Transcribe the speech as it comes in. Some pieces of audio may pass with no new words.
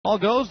All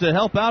goes to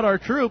help out our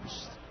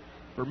troops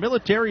for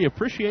Military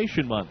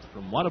Appreciation Month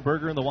from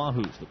Whataburger and the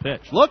Wahoos. The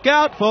pitch. Look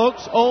out,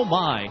 folks. Oh,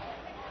 my.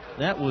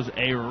 That was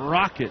a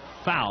rocket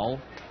foul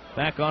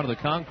back onto the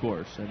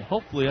concourse. And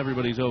hopefully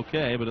everybody's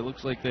okay, but it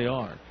looks like they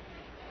are.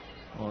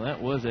 Well,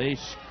 that was a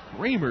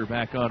screamer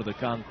back onto the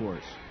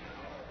concourse.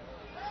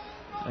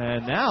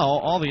 And now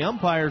all the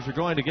umpires are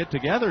going to get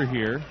together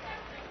here.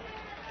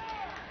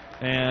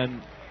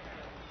 And,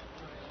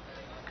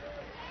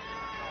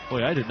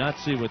 boy, I did not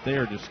see what they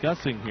are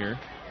discussing here.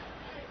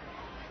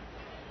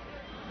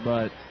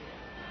 But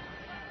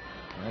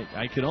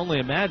I can only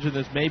imagine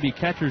this may be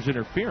catcher's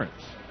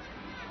interference.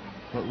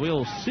 But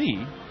we'll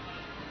see.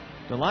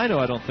 Delino,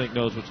 I don't think,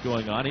 knows what's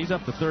going on. He's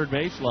up the third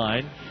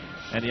baseline,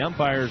 and the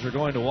umpires are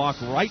going to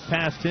walk right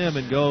past him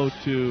and go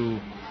to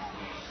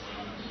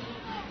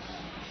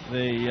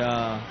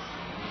the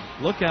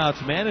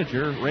Lookouts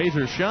manager,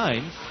 Razor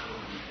Shines.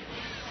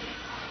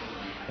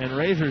 And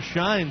Razor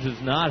Shines is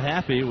not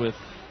happy with,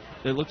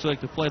 it looks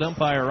like, the plate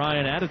umpire,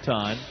 Ryan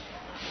Adeton.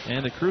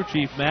 And the crew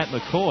chief, Matt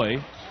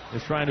McCoy,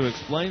 is trying to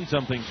explain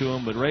something to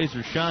him, but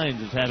Razor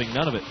Shines is having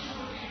none of it.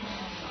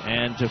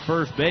 And to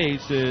first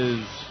base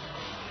is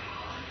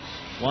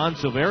Juan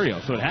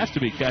Silverio, so it has to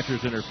be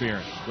catcher's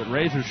interference. But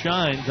Razor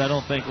Shines, I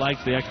don't think,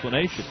 likes the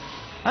explanation.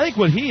 I think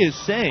what he is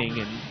saying,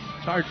 and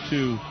it's hard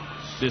to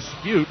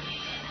dispute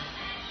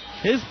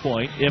his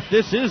point, if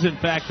this is in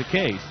fact the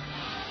case,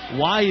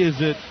 why is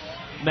it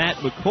Matt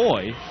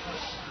McCoy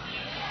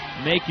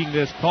making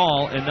this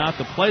call and not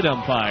the plate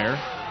umpire?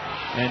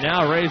 And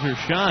now Razor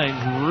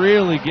Shines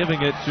really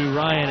giving it to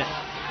Ryan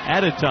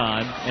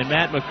Adeton, and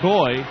Matt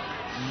McCoy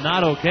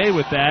not okay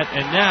with that.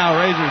 And now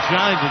Razor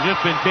Shines has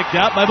just been kicked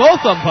out by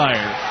both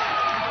umpires.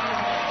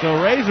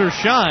 So Razor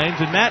Shines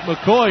and Matt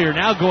McCoy are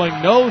now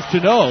going nose to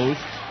nose,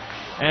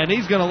 and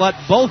he's going to let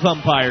both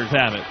umpires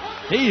have it.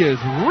 He is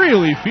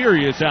really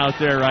furious out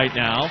there right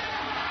now.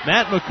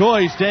 Matt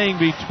McCoy staying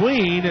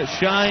between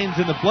Shines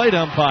and the plate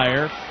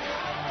umpire,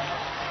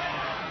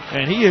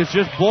 and he is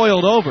just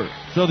boiled over.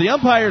 So the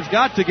umpires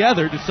got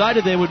together,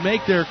 decided they would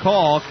make their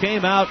call,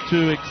 came out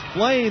to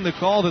explain the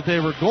call that they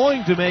were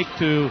going to make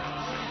to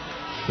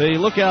the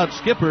lookout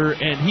skipper,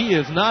 and he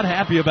is not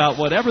happy about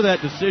whatever that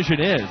decision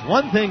is.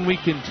 One thing we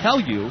can tell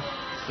you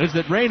is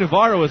that Ray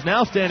Navarro is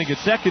now standing at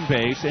second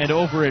base, and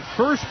over at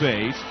first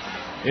base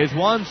is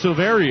Juan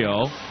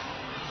Silverio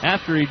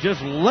after he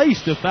just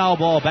laced a foul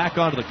ball back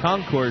onto the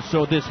concourse,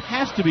 so this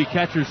has to be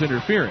catcher's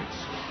interference.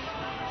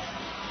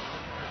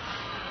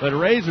 But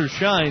Razor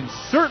Shines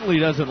certainly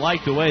doesn't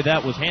like the way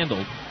that was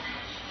handled.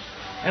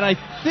 And I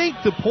think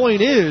the point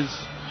is,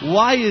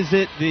 why is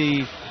it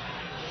the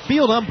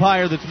field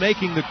umpire that's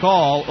making the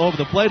call over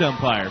the plate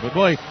umpire? But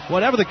boy,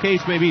 whatever the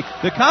case may be,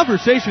 the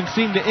conversation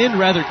seemed to end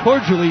rather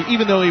cordially,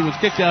 even though he was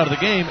kicked out of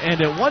the game,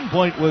 and at one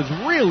point was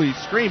really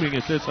screaming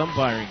at this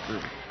umpiring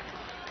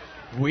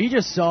crew. We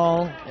just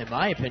saw, in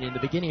my opinion, the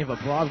beginning of a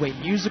Broadway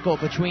musical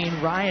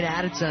between Ryan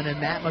Adeton and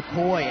Matt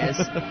McCoy as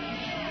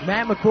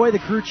Matt McCoy, the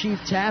crew chief,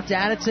 tapped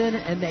Adeton,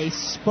 and they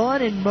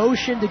spun in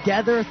motion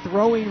together,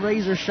 throwing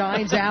Razor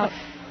Shines out.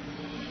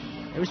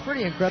 It was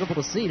pretty incredible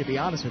to see, to be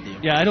honest with you.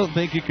 Yeah, I don't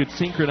think you could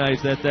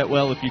synchronize that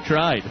well if you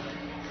tried.